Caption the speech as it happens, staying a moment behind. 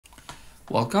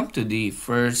Welcome to the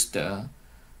first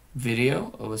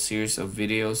video of a series of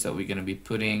videos that we're going to be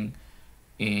putting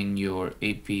in your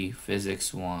AP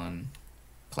Physics 1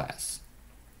 class.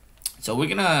 So we're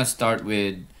going to start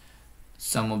with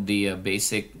some of the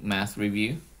basic math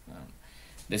review.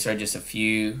 These are just a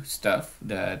few stuff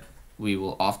that we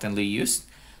will oftenly use.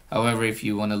 However, if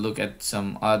you want to look at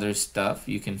some other stuff,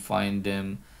 you can find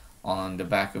them on the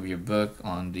back of your book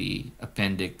on the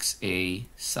Appendix A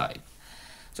side.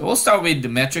 So we'll start with the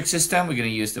metric system. We're going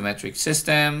to use the metric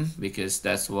system because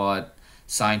that's what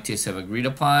scientists have agreed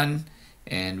upon,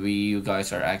 and you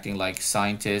guys are acting like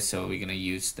scientists, so we're going to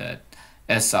use that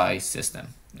SI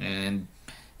system. And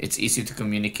it's easy to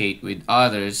communicate with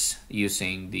others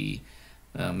using the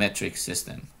metric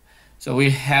system. So we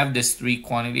have these three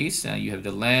quantities. You have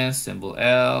the length, symbol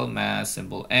L, mass,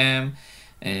 symbol M,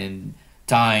 and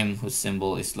time, whose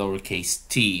symbol is lowercase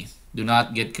t. Do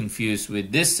not get confused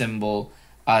with this symbol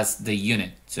as the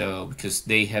unit. So because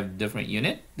they have different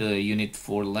unit, the unit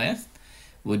for length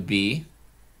would be,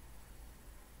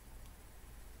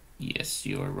 yes,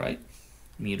 you are right,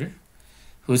 meter,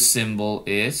 whose symbol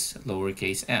is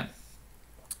lowercase m.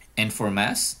 And for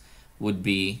mass would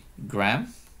be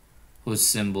gram, whose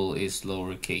symbol is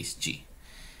lowercase g.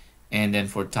 And then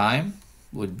for time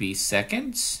would be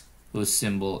seconds, whose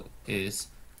symbol is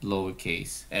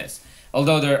lowercase s.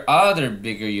 Although there are other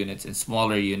bigger units and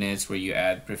smaller units where you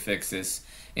add prefixes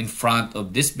in front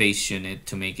of this base unit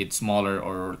to make it smaller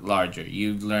or larger.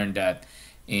 You've learned that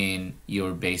in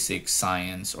your basic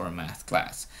science or math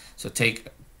class. So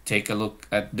take a look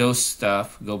at those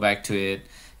stuff, go back to it,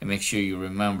 and make sure you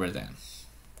remember them.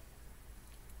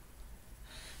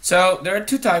 So there are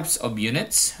two types of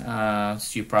units,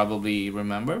 as you probably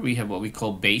remember. We have what we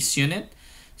call base unit.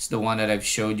 It's the one that I've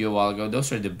showed you a while ago.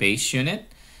 Those are the base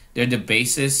unit. They're the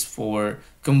basis for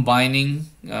combining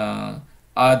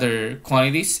other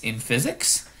quantities in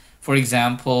physics. For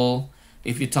example,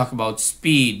 if you talk about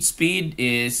speed, speed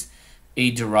is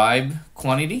a derived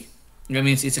quantity. That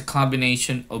means it's a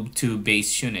combination of two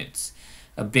base units.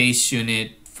 A base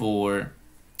unit for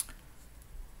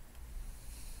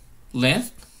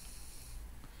length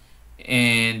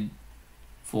and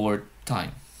for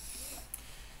time.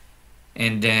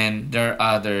 And then there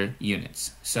are other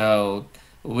units. So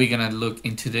we're gonna look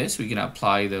into this. We're gonna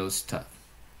apply those stuff.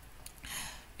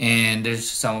 And there's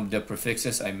some of the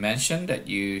prefixes I mentioned that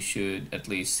you should at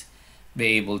least be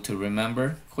able to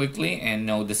remember quickly and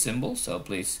know the symbol. So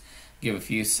please give a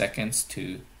few seconds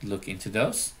to look into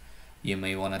those. You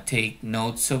may want to take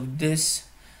notes of this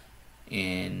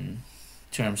in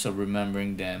terms of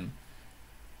remembering them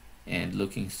and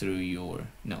looking through your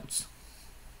notes.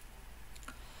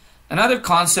 Another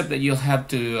concept that you'll have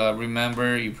to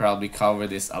remember, you probably cover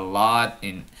this a lot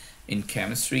in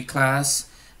chemistry class,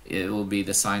 it will be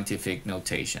the scientific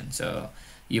notation. So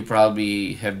you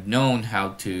probably have known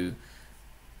how to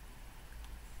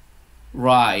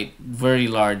write very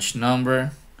large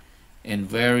number and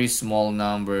very small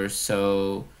numbers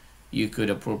so you could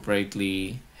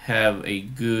appropriately have a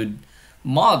good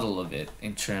model of it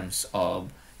in terms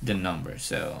of the number.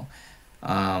 So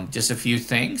just a few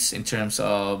things in terms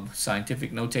of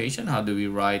scientific notation. How do we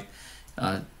write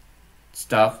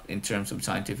stuff in terms of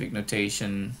scientific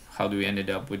notation? How do we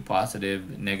ended up with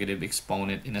positive, negative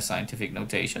exponent in a scientific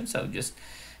notation? So just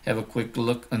have a quick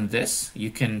look on this.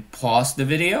 You can pause the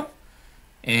video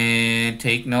and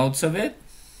take notes of it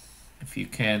if you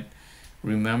can't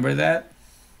remember that.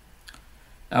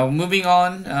 Now moving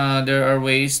on, there are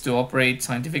ways to operate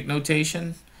scientific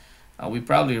notation. We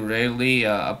probably rarely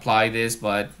apply this,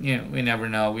 but you know, we never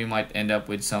know. We might end up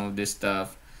with some of this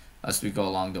stuff as we go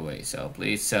along the way. So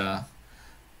please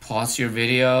pause your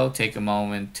video, take a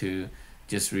moment to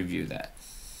just review that.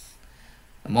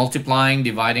 Multiplying,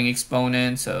 dividing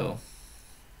exponent. So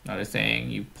another thing,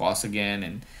 you pause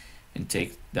again and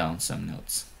take down some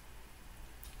notes.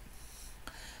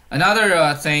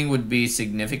 Another thing would be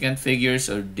significant figures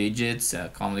or digits,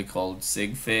 commonly called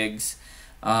sig figs.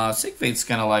 Sig figs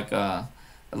kind of like a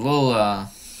little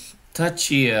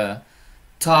touchy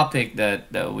topic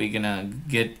that we're gonna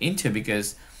get into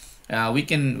because we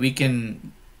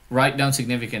can write down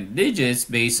significant digits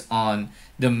based on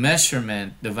the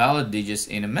measurement, the valid digits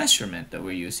in a measurement that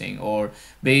we're using, or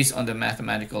based on the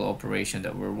mathematical operation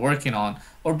that we're working on,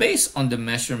 or based on the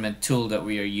measurement tool that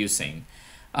we are using.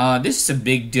 This is a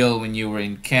big deal when you were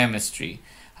in chemistry.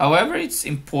 However, it's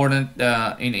important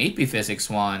in AP Physics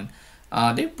 1.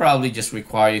 They probably just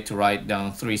require you to write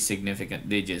down 3 significant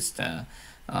digits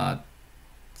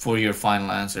for your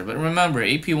final answer. But remember,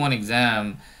 AP1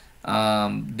 exam,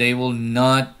 they will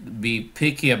not be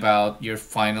picky about your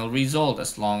final result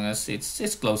as long as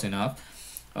it's close enough.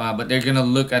 but they're gonna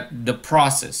look at the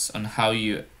process on how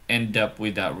you end up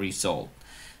with that result.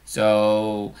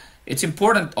 So it's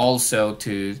important also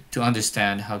to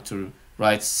understand how to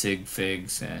write sig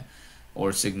figs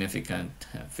or significant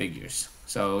figures.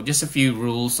 So just a few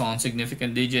rules on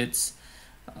significant digits.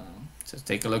 So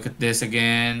take a look at this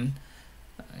again.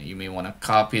 You may want to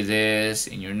copy this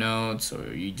in your notes,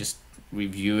 or you just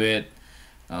review it.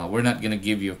 We're not going to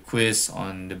give you a quiz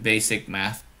on the basic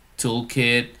math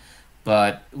toolkit,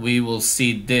 but we will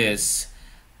see this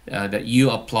that you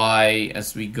apply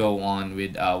as we go on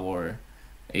with our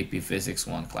AP Physics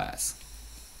 1 class.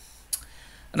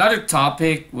 Another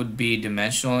topic would be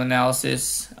dimensional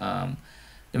analysis.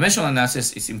 Dimensional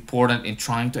analysis is important in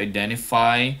trying to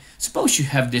identify, suppose you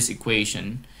have this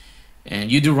equation and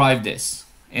you derive this,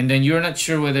 and then you're not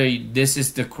sure whether this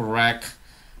is the correct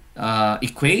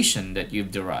equation that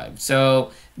you've derived.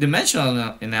 So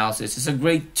dimensional analysis is a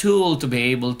great tool to be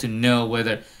able to know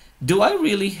whether, do I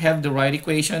really have the right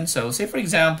equation? So say for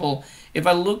example, if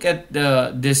I look at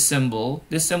this symbol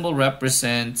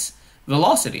represents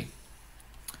velocity.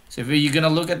 So if you're going to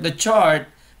look at the chart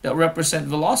that represent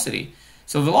velocity.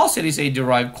 So velocity is a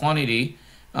derived quantity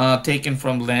taken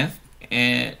from length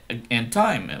and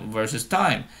time versus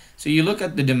time. So you look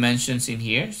at the dimensions in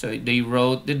here. So they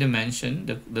wrote the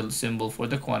dimension, the symbol for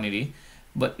the quantity,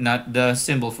 but not the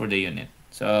symbol for the unit.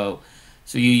 So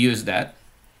you use that.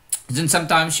 Then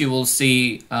sometimes you will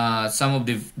see some of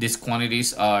these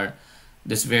quantities are,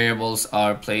 these variables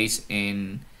are placed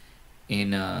in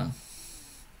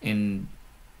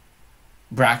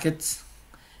brackets,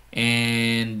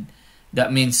 and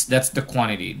that means that's the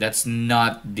quantity. That's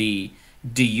not the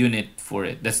unit for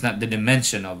it. That's not the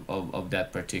dimension of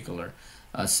that particular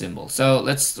symbol. So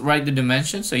let's write the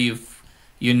dimension. So you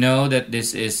know that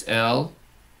this is L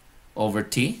over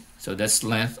T. So that's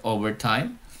length over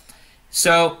time.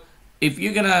 So if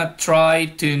you're gonna try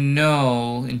to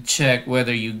know and check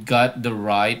whether you got the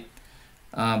right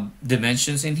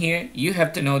dimensions in here, you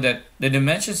have to know that the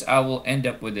dimensions I will end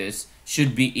up with this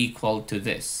should be equal to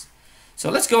this. So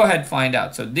let's go ahead and find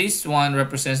out. So this one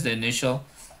represents the initial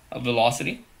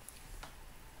velocity.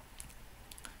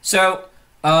 So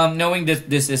knowing that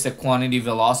this is a quantity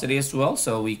velocity as well,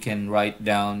 so we can write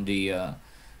down the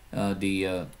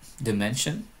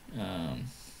dimension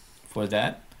for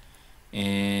that,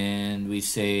 and we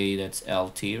say that's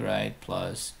LT, right,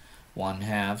 plus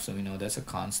 1/2. So we know that's a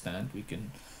constant. We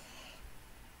can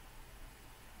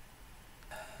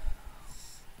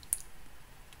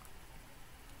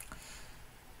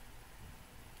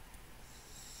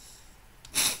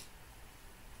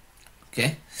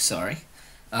sorry.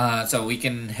 So we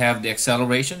can have the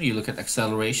acceleration. You look at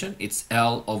acceleration, it's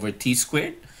L over T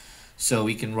squared. So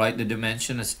we can write the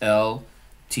dimension as L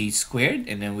T squared,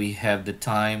 and then we have the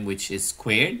time, which is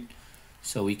squared.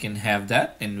 So we can have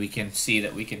that, and we can see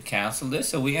that we can cancel this.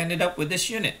 So we ended up with this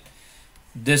unit,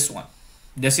 this one.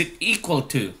 Does it equal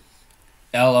to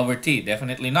L over T?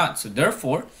 Definitely not. So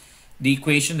therefore, the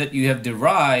equation that you have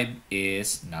derived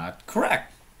is not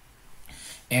correct.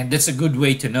 And that's a good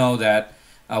way to know that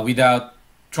without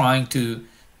trying to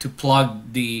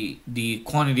plug the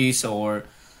quantities or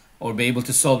be able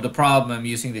to solve the problem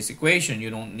using this equation. You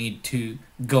don't need to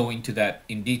go into that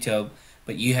in detail,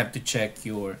 but you have to check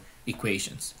your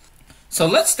equations. So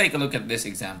let's take a look at this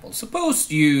example. Suppose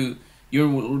you're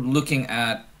looking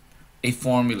at a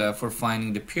formula for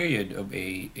finding the period of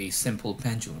a simple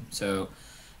pendulum. So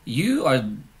you are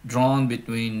drawn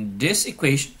between this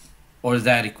equation or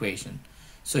that equation.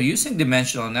 So using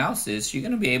dimensional analysis, you're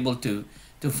going to be able to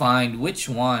find which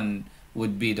one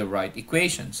would be the right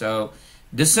equation. So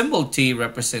the symbol T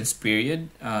represents period.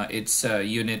 Its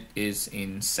unit is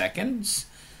in seconds.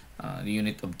 The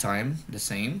unit of time, the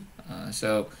same.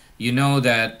 So you know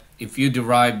that if you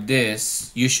derive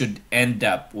this, you should end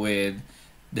up with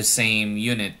the same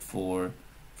unit for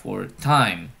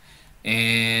time.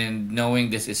 And knowing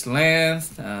this is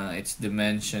length, its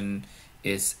dimension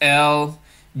is L.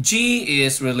 G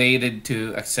is related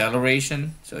to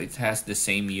acceleration, so it has the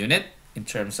same unit in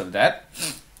terms of that,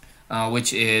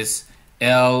 which is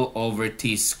L over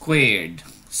T squared.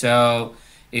 So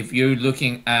if you're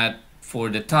looking at for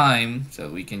the time, so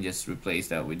we can just replace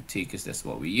that with T because that's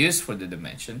what we use for the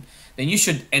dimension, then you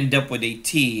should end up with a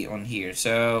T on here.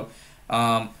 So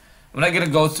I'm not gonna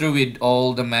go through with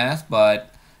all the math,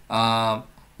 but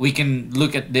we can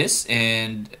look at this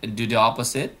and do the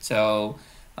opposite. So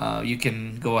you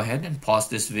can go ahead and pause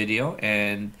this video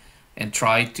and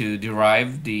try to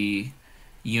derive the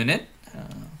unit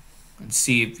and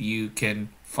see if you can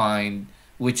find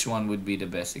which one would be the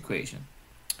best equation.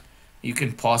 You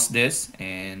can pause this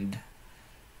and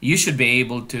you should be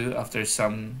able to, after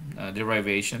some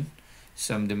derivation,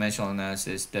 some dimensional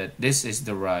analysis, that this is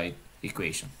the right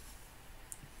equation.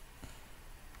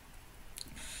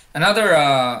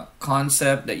 Another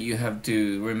concept that you have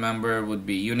to remember would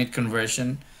be unit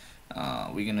conversion.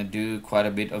 We're gonna do quite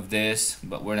a bit of this,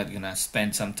 but we're not gonna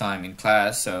spend some time in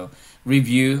class. So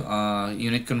review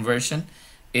unit conversion.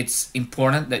 It's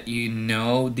important that you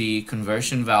know the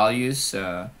conversion values,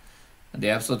 the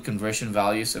absolute conversion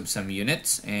values of some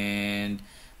units, and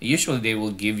usually they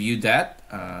will give you that.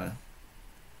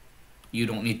 You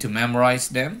don't need to memorize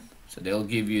them, so they'll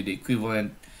give you the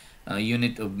equivalent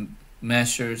unit of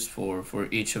measures for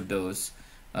each of those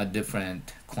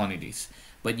different quantities,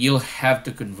 but you'll have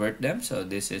to convert them. So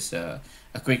this is a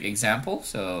quick example.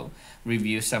 So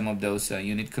review some of those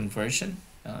unit conversion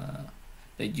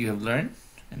that you have learned,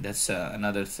 and that's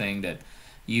another thing that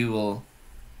you will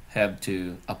have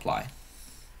to apply.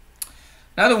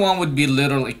 Another one would be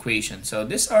literal equation. So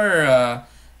these are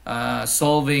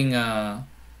solving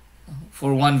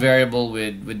for one variable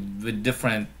with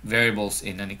different variables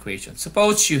in an equation.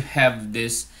 Suppose you have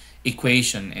this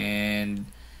equation and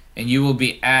you will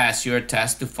be asked, you're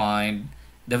tasked to find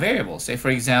the variables. Say for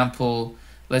example,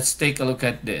 let's take a look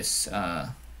at this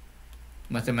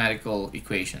mathematical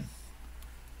equation.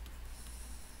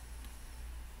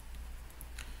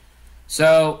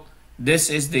 So this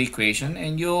is the equation,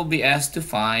 and you'll be asked to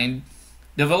find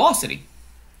the velocity.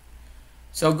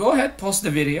 So go ahead, pause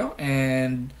the video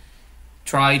and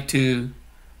try to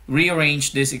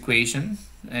rearrange this equation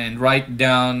and write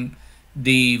down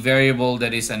the variable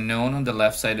that is unknown on the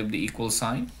left side of the equal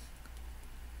sign.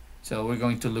 So we're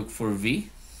going to look for v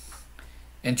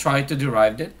and try to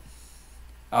derive it.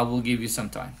 I will give you some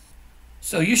time.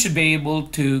 So you should be able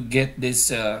to get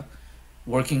this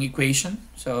working equation.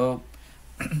 So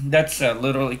that's a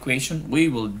literal equation. We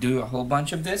will do a whole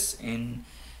bunch of this in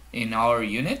our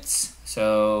units.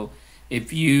 So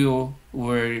if you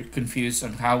were confused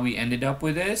on how we ended up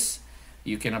with this,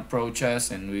 you can approach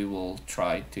us and we will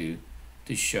try to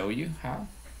show you how.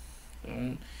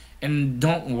 And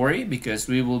don't worry, because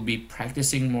we will be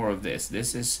practicing more of this.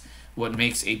 This is what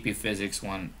makes AP Physics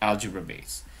 1 algebra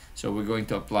based. So we're going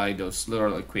to apply those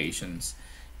literal equations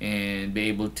and be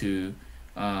able to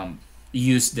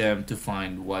use them to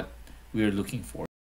find what we're looking for.